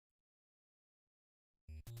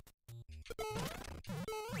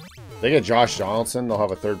They get Josh Donaldson, they'll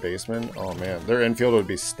have a third baseman. Oh man, their infield would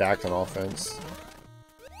be stacked on offense.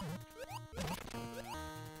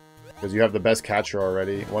 Because you have the best catcher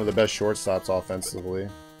already. One of the best shortstops offensively.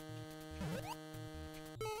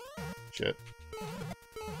 Shit.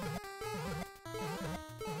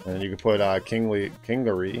 And you could put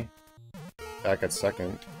Kingery back at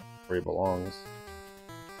second, where he belongs.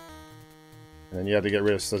 And then you have to get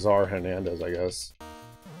rid of Cesar Hernandez, I guess.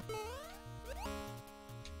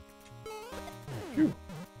 Phew.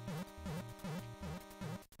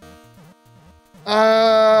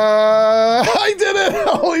 I did it!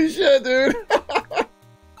 Holy shit, dude!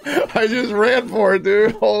 I just ran for it,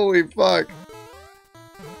 dude. Holy fuck.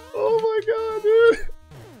 Oh my god, dude.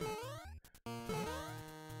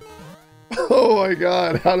 Oh my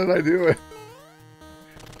god, how did I do it?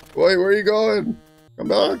 Wait, where are you going? Come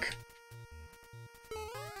back.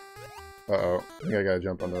 Uh-oh. I think I gotta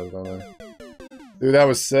jump on those, don't I? Dude, that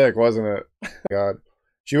was sick, wasn't it? God.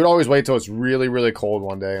 She would always wait till it's really, really cold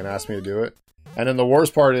one day and ask me to do it. And then the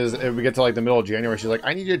worst part is, if we get to like the middle of January, she's like,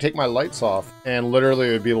 I need you to take my lights off. And literally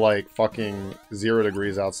it would be like fucking 0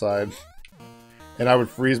 degrees outside. And I would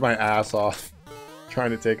freeze my ass off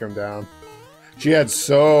trying to take them down. She had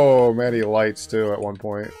so many lights too at one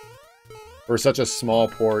point. For such a small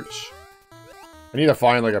porch. I need to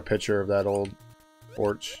find like a picture of that old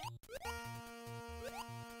porch.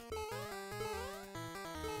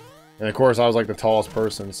 And of course I was like the tallest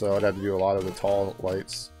person, so I'd have to do a lot of the tall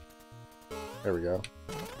lights. There we go.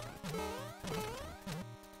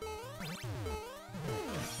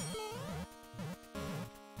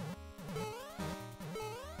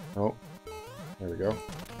 Oh, there we go.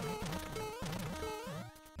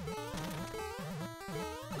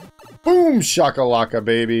 Boom, shakalaka,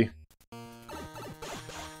 baby.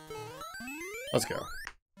 Let's go.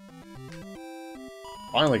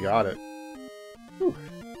 Finally got it. Whew.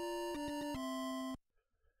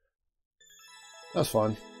 That's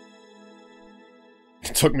fun.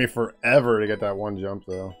 It took me forever to get that one jump,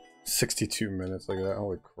 though. 62 minutes, look at that.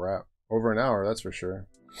 Holy crap. Over an hour, that's for sure.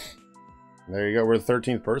 And there you go, we're the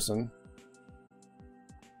 13th person.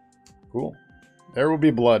 Cool. There Will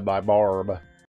Be Blood by Barb.